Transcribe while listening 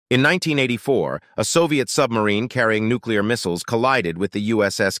In 1984, a Soviet submarine carrying nuclear missiles collided with the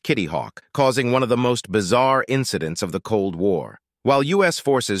USS Kitty Hawk, causing one of the most bizarre incidents of the Cold War. While U.S.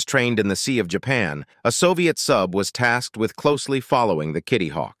 forces trained in the Sea of Japan, a Soviet sub was tasked with closely following the Kitty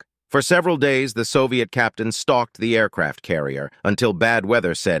Hawk. For several days, the Soviet captain stalked the aircraft carrier until bad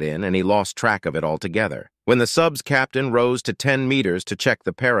weather set in and he lost track of it altogether. When the sub's captain rose to 10 meters to check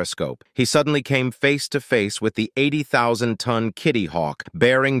the periscope, he suddenly came face to face with the 80,000-ton Kitty Hawk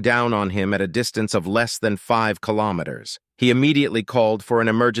bearing down on him at a distance of less than 5 kilometers. He immediately called for an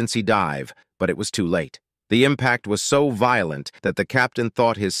emergency dive, but it was too late. The impact was so violent that the captain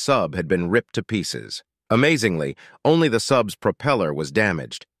thought his sub had been ripped to pieces. Amazingly, only the sub's propeller was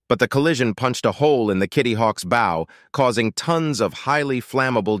damaged, but the collision punched a hole in the Kitty Hawk's bow, causing tons of highly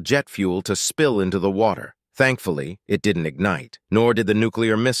flammable jet fuel to spill into the water. Thankfully, it didn't ignite, nor did the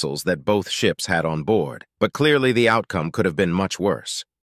nuclear missiles that both ships had on board. But clearly the outcome could have been much worse.